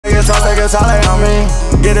niggas hollering on me.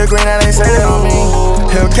 Get a green and they say that on me.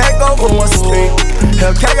 Hellcat go from what's the speed.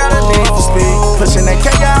 Hellcat got a need for speed. Pushing that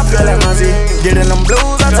K, yeah, I feel like my Z. Getting them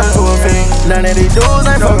blues, I turn to a fiend. None of these dudes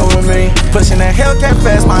ain't fucking with me. Pushing that Hellcat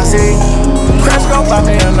fast, my C. Crash gon' buy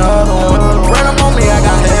me another one. Run them on me, I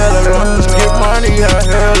got hella run. Get money,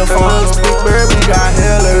 hella fun. Big bird, we got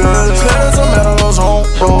hella run. Slitters and metals on,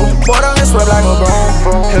 bro. Boy, don't get swept like a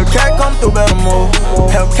bone. Hellcat come through, better move.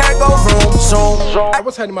 Hellcat go vroom, soon. Hey,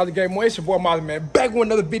 what's happening, Molly Game? It's your boy Molly, man. Back with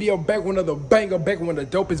another video, back with another banger, back with one of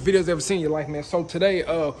the dopest videos ever seen in your life, man. So today,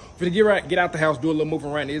 we're gonna get out the house, do a little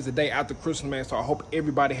moving around. It is the day after Christmas, man. So I hope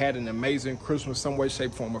everybody had an amazing Christmas, some way,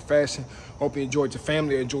 shape, form, or fashion. Hope you enjoyed your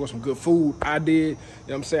family, enjoyed some good food. I did. You know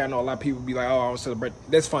what I'm saying? I know a lot of people be like, oh, I don't celebrate.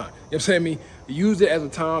 That's fine. You know what I'm saying? Me, use it as a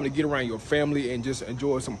time to get around your family and just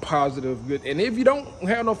enjoy some positive, good. And if you don't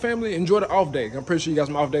have no family, enjoy the off day. I'm pretty sure you got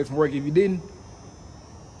some off days from work. If you didn't,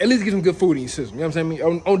 at least get some good food in your system. You know what I'm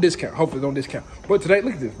saying? On discount. Hopefully it's on discount. But today,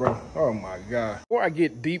 look at this, bro. Oh my God. Before I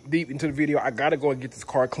get deep into the video, I gotta go and get this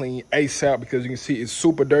car clean ASAP because you can see it's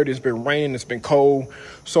super dirty. It's been raining, it's been cold.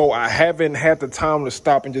 So I haven't had the time to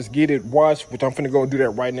stop and just get it washed, which I'm finna go do that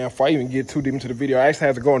right now before I even get too deep into the video. I actually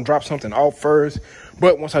have to go and drop something off first.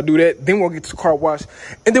 But once I do that, then we'll get this car washed.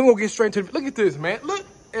 And then we'll get straight to the, look at this, man. Look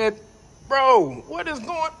at, bro, what is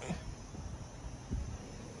going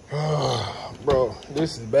bro,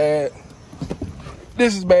 this is bad.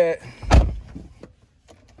 This is bad.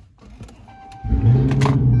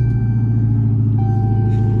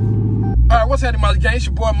 All right, what's happening, Molly Gang? It's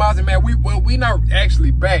your boy Mozzie, man. We not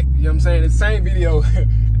actually back. You know what I'm saying? The same video,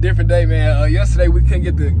 different day, man. Yesterday we couldn't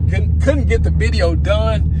get the video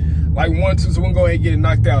done like one, two, so we're gonna go ahead and get it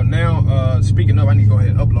knocked out now. Speaking of, I need to go ahead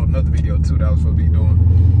and upload another video too that I was supposed to be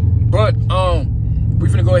doing. But we're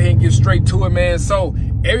gonna go ahead and get straight to it, man. So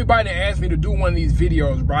everybody asked me to do one of these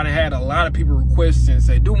videos, bro. I had a lot of people request and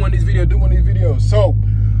say, do one of these videos, So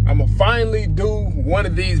I'm gonna finally do one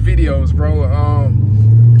of these videos, bro.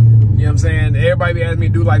 You know what I'm saying? Everybody be asking me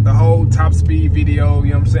to do like the whole top speed video,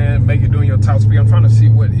 you know what I'm saying? Make it doing your top speed. I'm trying to see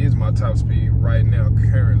what is my top speed right now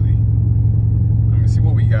currently. Let me see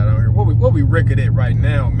what we got on here. What we record at right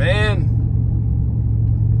now, man.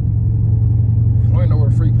 I don't know where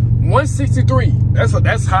to freak. 163.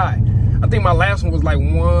 That's high. I think my last one was like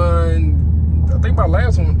I think my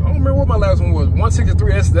last one, I don't remember what my last one was.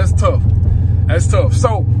 163, that's tough. That's tough.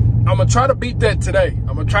 So I'm gonna try to beat that today.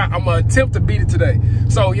 I'm gonna attempt to beat it today.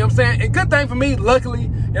 So, you know what I'm saying? A good thing for me, luckily, you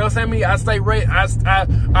know what I'm saying? I stay right,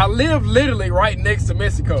 I live literally right next to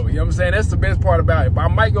Mexico. You know what I'm saying? That's the best part about it. But I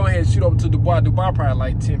might go ahead and shoot over to Dubai. Dubai probably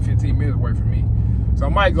like 10, 15 minutes away from me. So I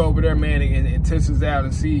might go over there, man, and test this out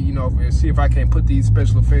and see, you know, see if I can put these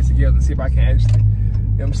special effects together and see if I can actually, you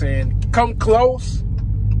know what I'm saying, come close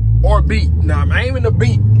or beat. Now, I'm aiming to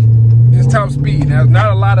beat this top speed. Now, there's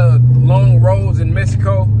not a lot of long roads in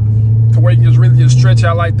Mexico to where you can just really just stretch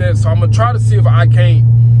out like that. So I'm going to try to see if I can't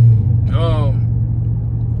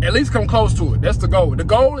at least come close to it. That's the goal. The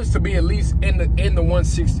goal is to be at least in the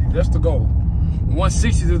 160. That's the goal.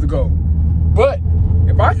 160 is the goal. But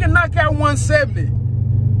if I can knock out 170,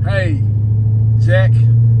 hey, Jack,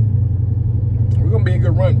 we're going to be a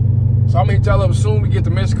good run. So I'm going to hit y'all up soon. We get to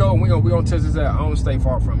Mexico, and we're gonna test this out. I don't stay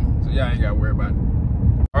far from it, so y'all ain't got to worry about it.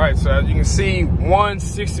 All right, so as you can see,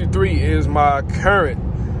 163 is my current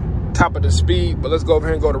top of the speed. But let's go over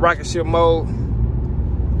here and go to rocket ship mode.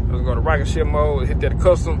 Let's go to rocket ship mode, hit that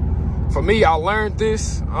custom. For me, I learned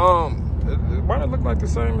this. Why does it look like the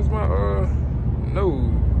same as my, no.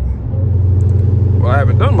 Well, I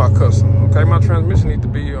haven't done my custom. Okay, my transmission needs to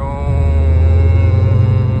be on.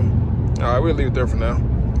 All right, we'll leave it there for now.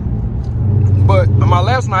 But on my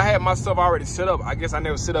last one, I had my stuff already set up. I guess I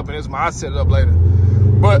never set up in this one. I set it up later.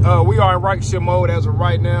 But we are in rocket ship mode as of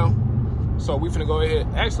right now. So we finna go ahead.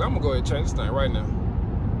 Actually, I'm gonna go ahead and change this thing right now.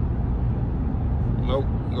 Nope,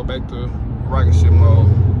 go back to rocket ship mode.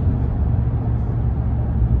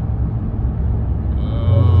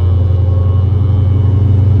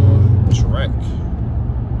 Track.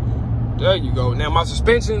 There you go. Now my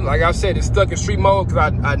suspension, like I said, is stuck in street mode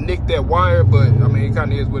because I nicked that wire, but I mean, it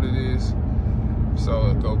kind of is what it is.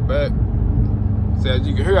 So go back. So as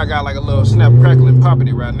you can hear, I got like a little snap, crackle, and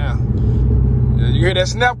poppity right now. Yeah, you hear that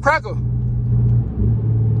snap, crackle?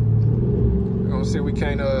 We're gonna see if we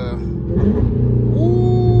can't,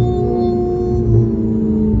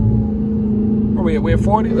 Where we at? We're at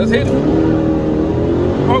 40? Let's hit it.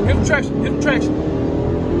 Oh, get the traction, get the traction.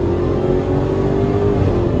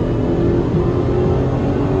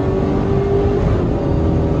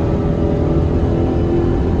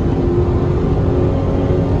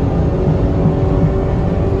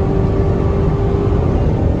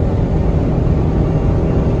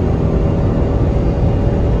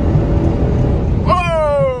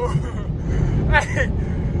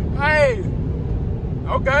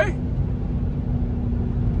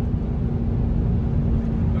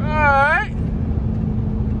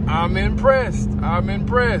 I'm impressed. I'm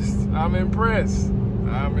impressed. I'm impressed.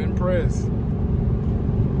 I'm impressed.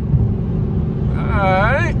 All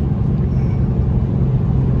right.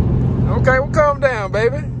 Okay, well, calm down,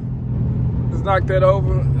 baby. Let's knock that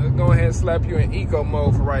over. Let's go ahead and slap you in eco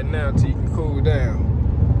mode for right now until you can cool down.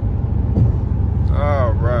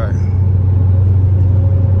 All right.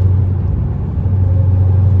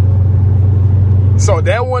 So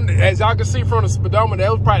that one, as y'all can see from the speedometer,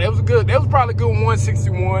 that was probably good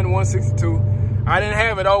 161, 162. I didn't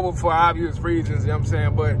have it over for obvious reasons, you know what I'm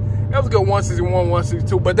saying? But that was good 161,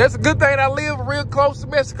 162. But that's a good thing I live real close to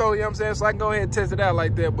Mexico, you know what I'm saying? So I can go ahead and test it out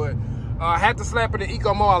like that. But I had to slap it in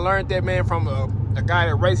eco mode. I learned that, man, from a guy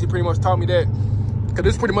that races. He pretty much taught me that. Because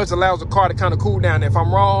this pretty much allows the car to kind of cool down. If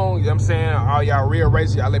I'm wrong, you know what I'm saying? All y'all real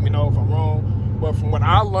racers, y'all let me know if I'm wrong. But from what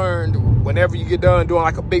I learned, whenever you get done doing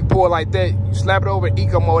like a big pour like that, you slap it over in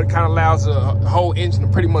eco mode, it kind of allows the whole engine to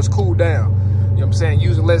pretty much cool down. You know what I'm saying?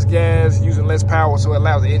 Using less gas, using less power, so it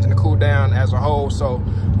allows the engine to cool down as a whole. So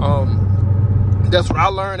that's what I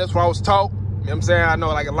learned. That's what I was taught. You know what I'm saying? I know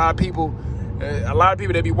like a lot of people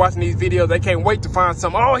that be watching these videos, they can't wait to find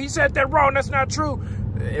something. Oh, he said that wrong. That's not true.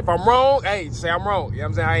 If I'm wrong, hey, say I'm wrong. You know what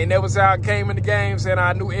I'm saying? I ain't never said I came in the game saying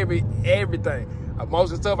I knew everything.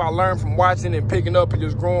 Most of the stuff I learned from watching and picking up and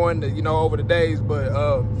just growing, you know, over the days.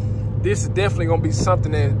 But this is definitely gonna be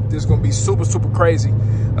something that's gonna be super, super crazy.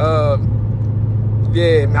 Yeah,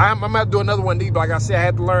 I'm gonna have to do another one of these. But like I said,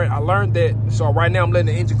 I learned that. So right now I'm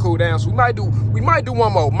letting the engine cool down. So we might do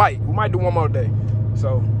one more. We might do one more day.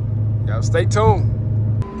 So y'all stay tuned.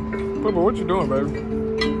 Papa, what you doing, baby?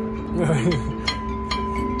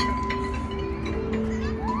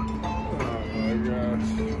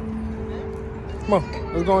 Come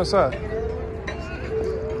on, let's go inside.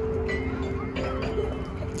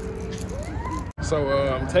 So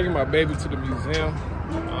I'm taking my baby to the museum.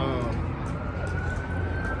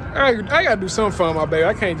 I gotta do something fun, my baby.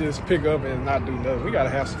 I can't just pick up and not do nothing. We gotta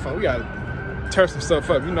have some fun. We gotta tear some stuff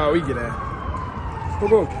up. You know how we get at.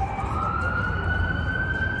 Woo-hoo.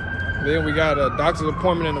 Then we got a doctor's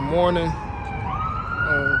appointment in the morning.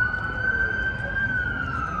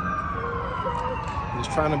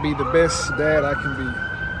 Just trying to be the best dad I can be.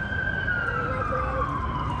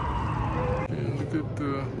 And look at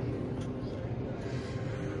the...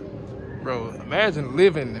 Bro, imagine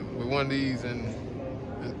living with one of these and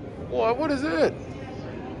boy, what is that?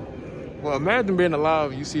 Well, imagine being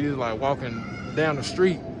alive and you see this like walking down the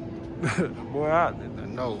street. Boy,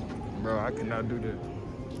 no, bro, I cannot do that.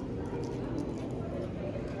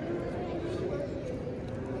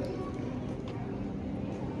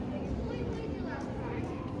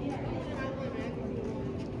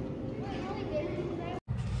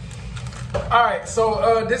 All right,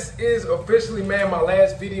 so this is officially, man, my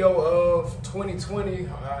last video of 2020.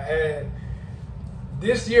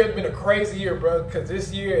 This year has been a crazy year, bro, because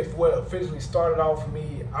this year is what officially started off for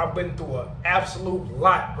me. I've been through an absolute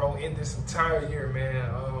lot, bro, in this entire year,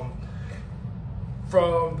 man.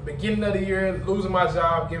 From the beginning of the year, losing my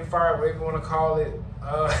job, getting fired, whatever you want to call it,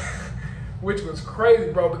 which was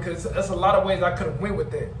crazy, bro, because that's a lot of ways I could have went with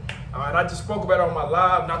that. And I just spoke about it on my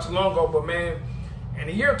live not too long ago, but, man, in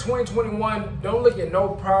the year 2021, don't look at no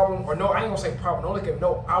problem, or no, I ain't gonna say problem, don't look at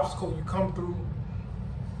no obstacle you come through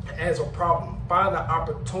as a problem. Find the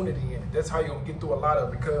opportunity in it. That's how you're gonna get through a lot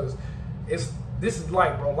of it, because this is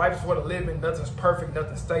life, bro. Life's for the living. Nothing's perfect,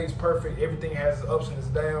 nothing stays perfect. Everything has its ups and its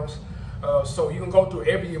downs. So you can go through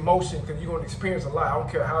every emotion because you're gonna experience a lot. I don't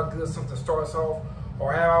care how good something starts off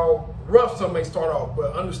or how rough something may start off,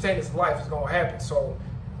 but understand it's life, is gonna happen. So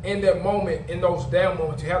in that moment, in those down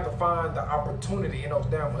moments, you have to find the opportunity in those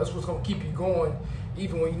down moments. That's what's gonna keep you going,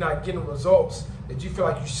 even when you're not getting results that you feel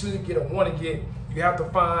like you should get or want to get. You have to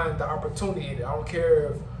find the opportunity in it. I don't care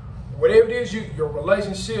if whatever it is, your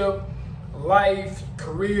relationship, life,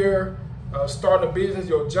 career, starting a business,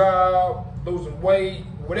 your job, losing weight,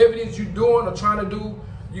 whatever it is you're doing or trying to do,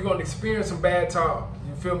 you're gonna experience some bad times.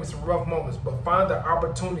 You feel me? Some rough moments, but find the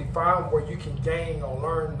opportunity. Find where you can gain or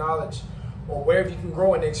learn knowledge, or wherever you can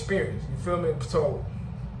grow in the experience. You feel me? So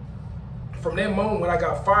from that moment when I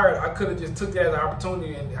got fired, I could have just took that as an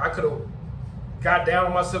opportunity, and I could have got down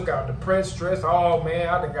on myself, got depressed, stressed. Oh man,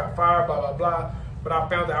 I done got fired, blah, blah, blah. But I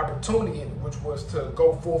found the opportunity in it, which was to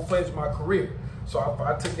go full-fledged in my career. So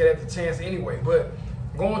I took that as a chance anyway. But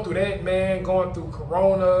going through that, man, going through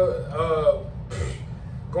Corona,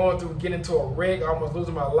 going through getting into a wreck, almost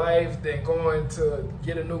losing my life, then going to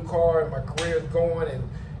get a new car, and my career's going, and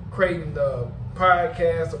creating the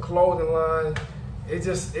podcast, the clothing line.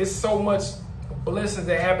 It's so much blessings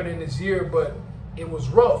that happened in this year, but it was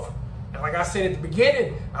rough. And like I said at the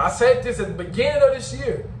beginning, I said this at the beginning of this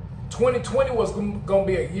year, 2020 was gonna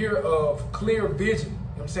be a year of clear vision. You know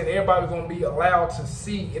what I'm saying? Everybody's gonna be allowed to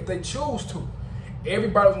see if they choose to.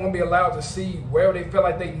 Everybody's gonna be allowed to see wherever they felt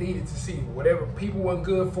like they needed to see. Whatever people wasn't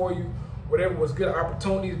good for you, whatever was good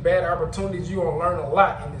opportunities, bad opportunities, you're gonna learn a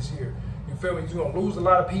lot in this year. You feel me? You're gonna lose a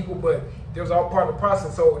lot of people, but it was all part of the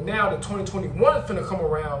process. So now that 2021 is finna come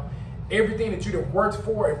around, everything that you done worked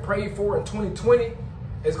for and prayed for in 2020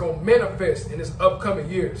 is gonna manifest in this upcoming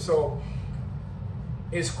year. So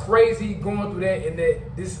it's crazy going through that, and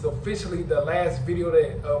that this is officially the last video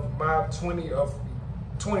of my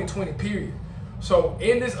 2020 period. So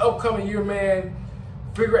in this upcoming year, man,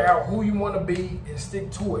 figure out who you want to be and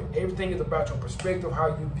stick to it. Everything is about your perspective, how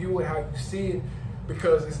you view it, how you see it,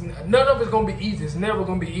 because none of it's going to be easy. It's never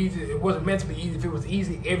going to be easy. It wasn't meant to be easy. If it was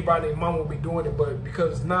easy, everybody and mom would be doing it, but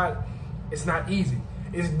because it's not easy.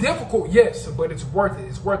 It's difficult, yes, but it's worth it.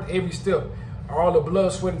 It's worth every step. All the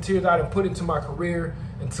blood, sweat, and tears I done put into my career,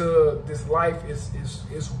 into this life, is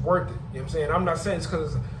worth it. You know what I'm saying? I'm not saying it's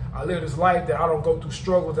because I live this life that I don't go through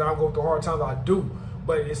struggles, that I don't go through hard times. I do,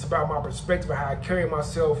 but it's about my perspective and how I carry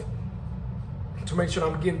myself to make sure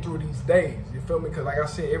I'm getting through these days. You feel me? Because like I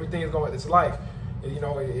said, everything is going. It's life. You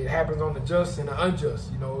know, it happens on the just and the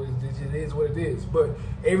unjust. You know, it is what it is. But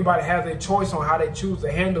everybody has their choice on how they choose to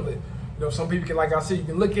handle it. You know, some people can, like I said, you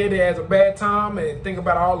can look at it as a bad time and think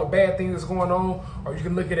about all the bad things that's going on, or you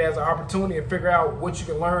can look at it as an opportunity and figure out what you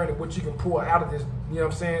can learn and what you can pull out of this. You know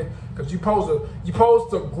what I'm saying? Because you're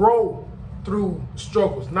supposed to grow through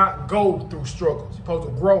struggles, not go through struggles. You're supposed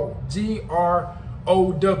to grow.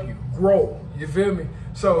 G-R-O-W. Grow. You feel me?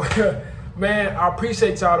 So, man, I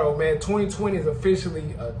appreciate y'all though, man. 2020 is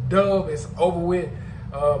officially a dub. It's over with.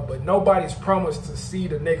 But nobody's promised to see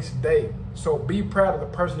the next day. So be proud of the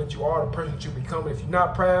person that you are, the person that you're becoming. If you're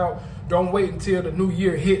not proud, don't wait until the new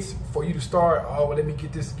year hits for you to start, oh, well, let me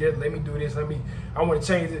get this together, let me do this, I want to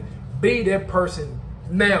change it. Be that person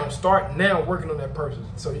now. Start now working on that person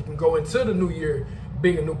so you can go into the new year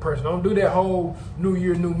being a new person. Don't do that whole new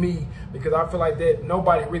year, new me, because I feel like that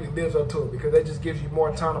nobody really lives up to it, because that just gives you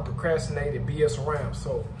more time to procrastinate and BS around.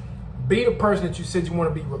 So be the person that you said you want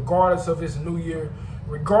to be, regardless of this new year,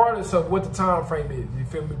 regardless of what the time frame is. You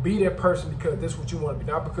feel me? Be that person because that's what you want to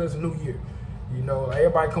be, not because it's a new year. You know,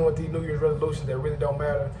 everybody come with these New Year's resolutions that really don't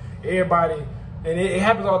matter. Everybody, and it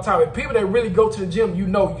happens all the time. And people that really go to the gym, you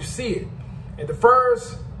know, you see it. And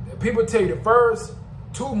people tell you the first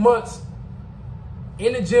 2 months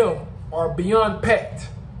in the gym are beyond packed.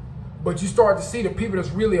 But you start to see the people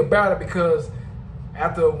that's really about it, because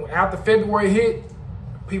after February hit,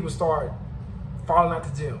 people start falling out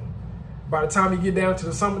the gym. By the time you get down to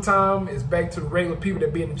the summertime, it's back to the regular people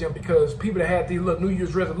that be in the gym, because people that had these little New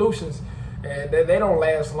Year's resolutions, and they don't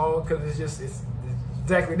last long, because it's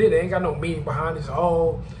exactly that. They ain't got no meaning behind it.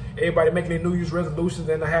 So, everybody making their New Year's resolutions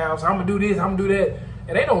in the house. I'm going to do this, I'm going to do that.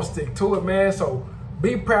 And they don't stick to it, man. So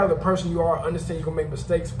be proud of the person you are. Understand you're going to make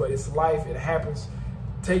mistakes, but it's life. It happens.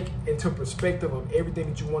 Take into perspective of everything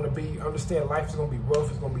that you want to be. Understand life is going to be rough.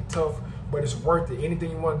 It's going to be tough, but it's worth it.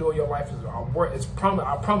 Anything you want to do in your life is worth it.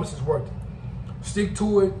 I promise it's worth it. Stick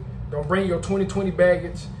to it. Don't bring your 2020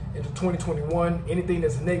 baggage into 2021. Anything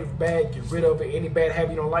that's a negative bad, get rid of it. Any bad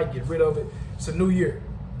habit you don't like, get rid of it. It's a new year.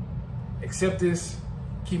 Accept this.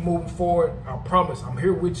 Keep moving forward. I promise. I'm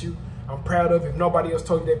here with you. I'm proud of you. If nobody else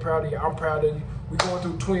told you they're proud of you, I'm proud of you. We're going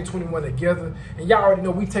through 2021 together. And y'all already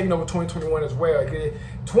know we taking over 2021 as well.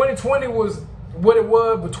 2020 was what it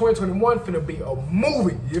was, but 2021 finna be a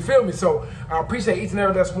movie. You feel me? So I appreciate each and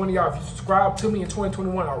every last one of y'all. If you subscribe to me in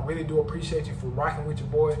 2021, I really do appreciate you for rocking with your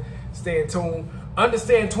boy. Staying tuned.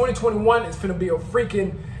 Understand 2021 is finna be a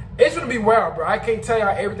freaking, it's finna be wild, bro. I can't tell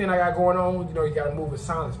y'all everything I got going on. You know, you gotta move in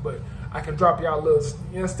silence, but I can drop y'all a little,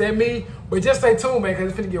 you understand me? But just stay tuned, man,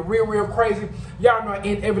 because it's finna get real, real crazy. Y'all know I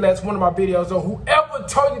end every last one of my videos, so whoever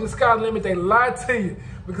told you the sky's the limit, they lied to you,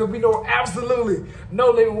 because we know absolutely no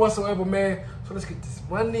limit whatsoever, man. So let's get this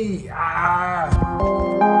money.